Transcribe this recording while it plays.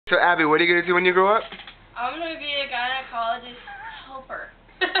So, Abbie, what are you going to do when you grow up? I'm going to be a gynecologist helper.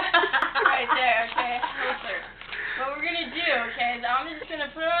 Right there, okay? Helper. What we're going to do, okay, is I'm just going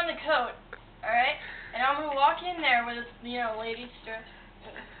to put on the coat, alright? And I'm going to walk in there with, ladies dressed.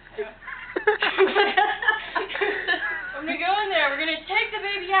 I'm going to go in there, we're going to take the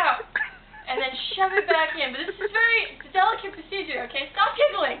baby out, and then shove it back in. But this is very delicate procedure, okay? Stop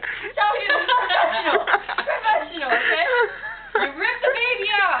giggling. Stop giggling. Professional. Professional, okay? You rip the baby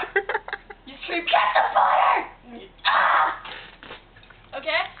out. You scream, get the fire! Ah!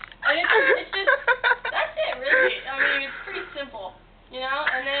 Okay? And it's just, that's it, really. I mean, it's pretty simple,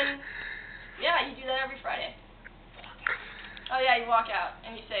 And then, yeah, you do that every Friday. Oh, yeah, you walk out,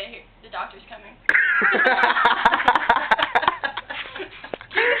 and you say, here, the doctor's coming.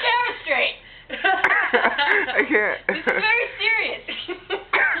 Keep the camera straight. I can't. This is very serious.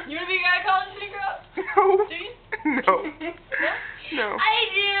 You want to be a gynecologist when you grow up? No. Do you? No. No? No. I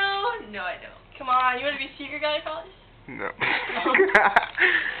do. No, I don't. Come on, you want to be a secret gynecologist? No.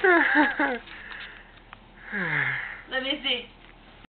 Let me see.